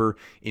you remember,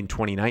 in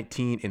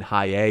 2019 in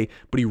High A,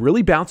 but he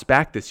really bounced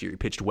back this year. He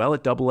pitched well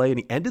at AA, and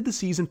he ended the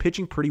season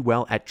pitching pretty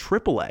well at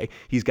AAA.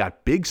 He's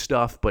got big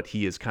stuff, but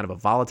he is kind of a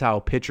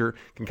volatile pitcher,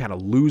 can kind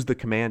of lose the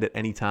command at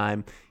any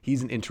time.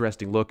 He's an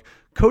interesting look.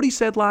 Cody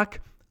Sedlock,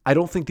 I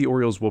don't think the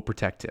Orioles will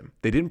protect him.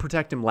 They didn't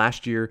protect him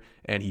last year,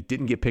 and he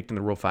didn't get picked in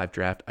the Rule 5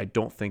 draft. I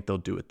don't think they'll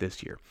do it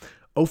this year.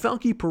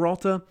 Ofelky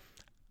Peralta,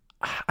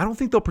 I don't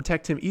think they'll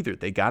protect him either.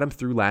 They got him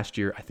through last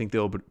year. I think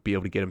they'll be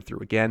able to get him through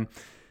again.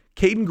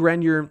 Cadyn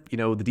Grenier,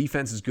 the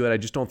defense is good. I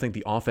just don't think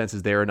the offense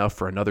is there enough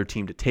for another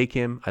team to take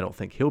him. I don't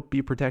think he'll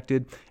be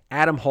protected.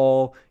 Adam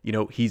Hall,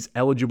 he's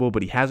eligible,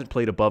 but he hasn't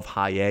played above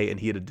High A, and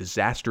he had a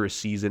disastrous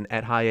season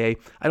at High A.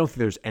 I don't think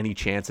there's any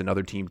chance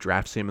another team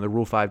drafts him in the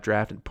Rule 5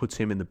 draft and puts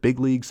him in the big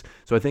leagues.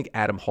 So I think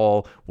Adam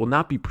Hall will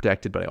not be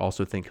protected, but I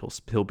also think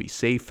he'll be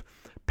safe.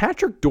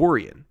 Patrick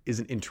Dorian is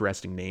an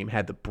interesting name,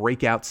 had the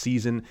breakout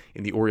season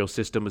in the Orioles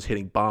system, was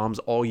hitting bombs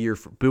all year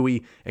for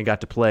Bowie, and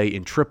got to play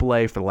in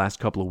AAA for the last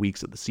couple of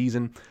weeks of the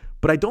season.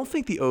 But I don't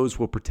think the O's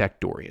will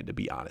protect Dorian, to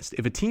be honest.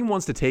 If a team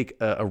wants to take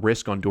a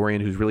risk on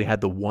Dorian, who's really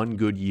had the one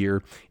good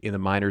year in the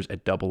minors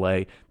at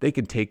AA, they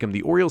can take him.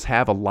 The Orioles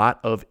have a lot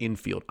of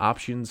infield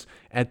options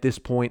at this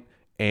point.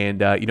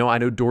 And, I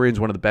know Dorian's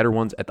one of the better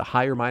ones at the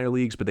higher minor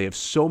leagues, but they have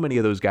so many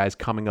of those guys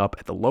coming up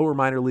at the lower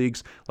minor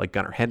leagues, like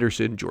Gunnar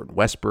Henderson, Jordan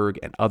Westberg,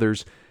 and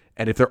others.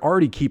 And if they're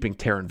already keeping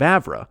Terrin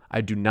Vavra,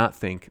 I do not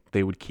think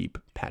they would keep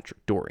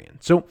Patrick Dorian.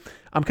 So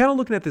I'm kind of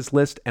looking at this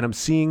list, and I'm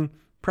seeing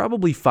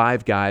probably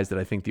 5 guys that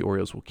I think the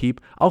Orioles will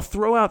keep. I'll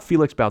throw out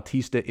Felix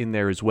Bautista in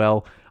there as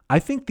well. I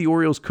think the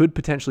Orioles could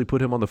potentially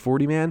put him on the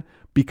 40-man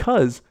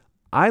because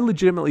I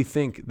legitimately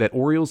think that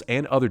Orioles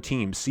and other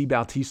teams see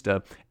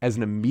Bautista as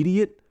an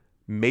immediate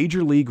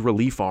major league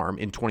relief arm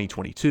in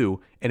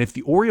 2022. And if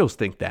the Orioles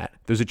think that,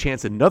 there's a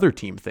chance another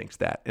team thinks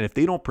that. And if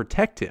they don't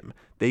protect him,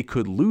 they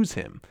could lose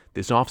him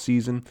this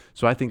offseason.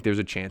 So I think there's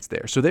a chance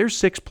there. So there's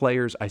 6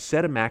 players. I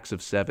set a max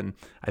of 7.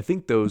 I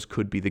think those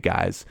could be the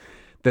guys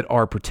that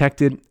are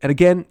protected. And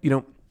again,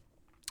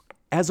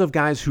 as of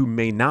guys who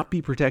may not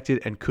be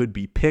protected and could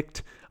be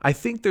picked, I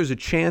think there's a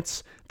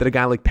chance that a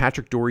guy like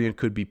Patrick Dorian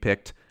could be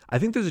picked. I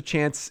think there's a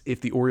chance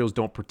if the Orioles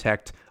don't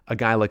protect a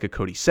guy like a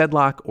Cody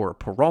Sedlock or a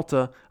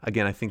Peralta,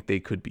 again, I think they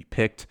could be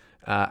picked.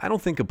 I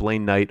don't think a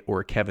Blaine Knight or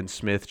a Kevin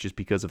Smith just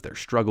because of their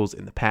struggles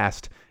in the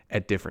past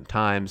at different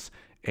times.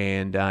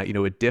 And,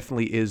 it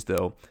definitely is,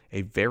 though,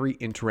 a very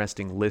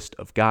interesting list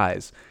of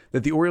guys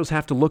that the Orioles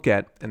have to look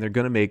at, and they're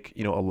going to make,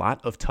 a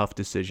lot of tough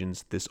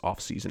decisions this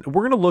offseason. And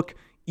we're going to look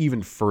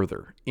even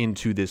further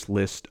into this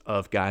list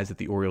of guys that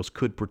the Orioles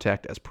could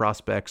protect as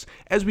prospects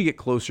as we get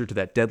closer to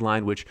that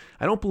deadline, which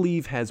I don't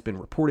believe has been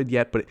reported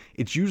yet, but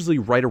it's usually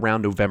right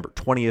around November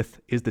 20th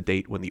is the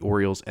date when the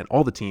Orioles and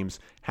all the teams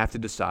have to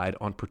decide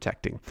on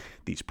protecting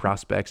these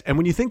prospects. And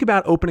when you think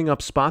about opening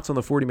up spots on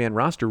the 40-man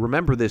roster,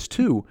 remember this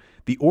too,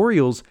 the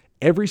Orioles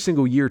every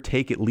single year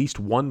take at least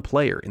one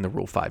player in the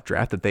Rule 5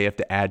 draft that they have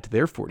to add to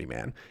their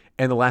 40-man.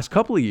 And the last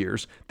couple of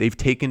years, they've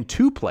taken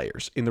 2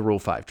 players in the Rule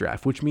 5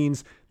 draft, which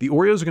means the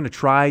Orioles are going to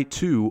try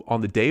to,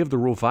 on the day of the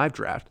Rule 5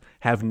 draft,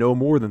 have no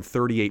more than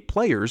 38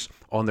 players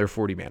on their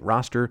 40-man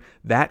roster.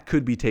 That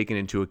could be taken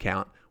into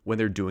account when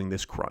they're doing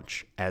this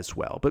crunch as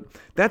well. But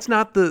that's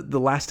not the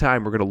last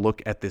time we're going to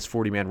look at this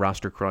 40-man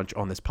roster crunch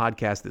on this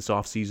podcast this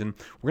offseason.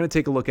 We're going to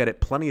take a look at it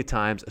plenty of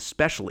times,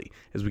 especially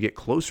as we get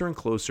closer and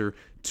closer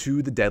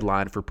to the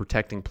deadline for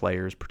protecting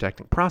players,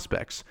 protecting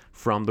prospects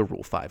from the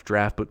Rule 5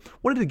 draft. But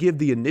wanted to give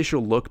the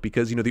initial look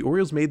because, the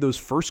Orioles made those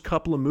first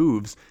couple of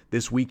moves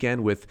this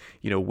weekend with,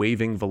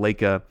 waiving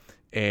Valaika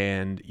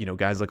and,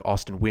 guys like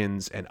Austin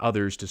Wynns and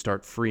others to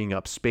start freeing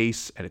up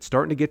space. And it's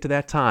starting to get to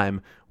that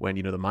time when,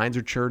 the minds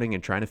are churning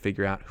and trying to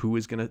figure out who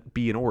is going to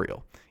be an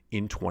Oriole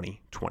in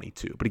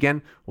 2022. But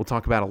again, we'll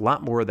talk about a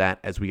lot more of that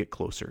as we get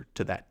closer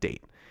to that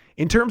date.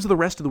 In terms of the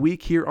rest of the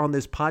week here on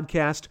this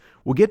podcast,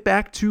 we'll get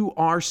back to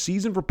our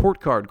season report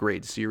card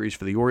grade series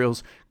for the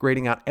Orioles,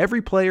 grading out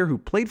every player who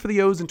played for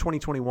the O's in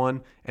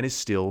 2021 and is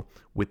still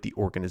with the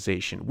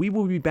organization. We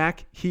will be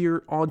back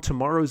here on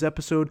tomorrow's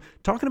episode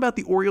talking about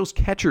the Orioles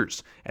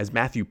catchers, as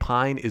Matthew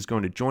Pine is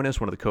going to join us,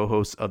 one of the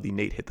co-hosts of the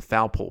Nate Hit the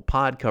Foul Pole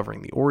pod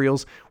covering the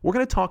Orioles. We're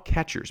going to talk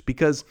catchers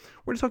because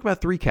we're going to talk about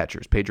 3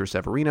 catchers, Pedro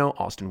Severino,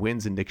 Austin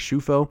Wynns, and Nick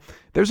Schufo.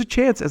 There's a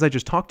chance, as I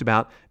just talked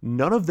about,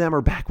 none of them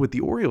are back with the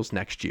Orioles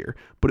next year,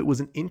 but it was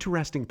an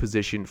interesting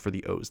position for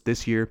the O's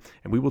this year,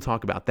 and we will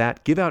talk about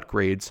that, give out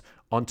grades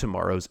on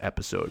tomorrow's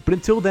episode. But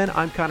until then,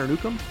 I'm Connor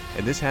Newcomb,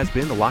 and this has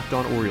been the Locked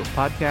On Orioles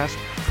podcast,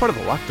 part of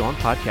the Locked On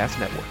Podcast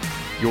Network.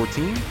 Your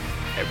team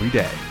every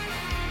day.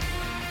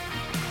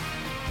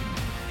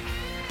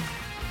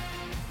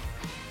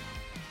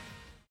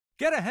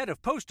 Get ahead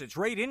of postage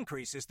rate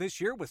increases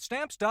this year with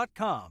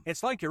Stamps.com.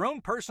 It's like your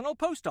own personal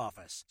post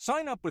office.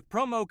 Sign up with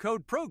promo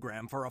code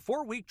PROGRAM for a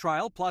 4-week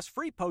trial plus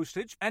free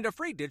postage and a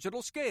free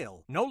digital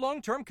scale. No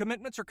long-term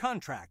commitments or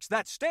contracts.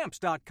 That's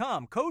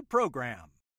Stamps.com, code PROGRAM.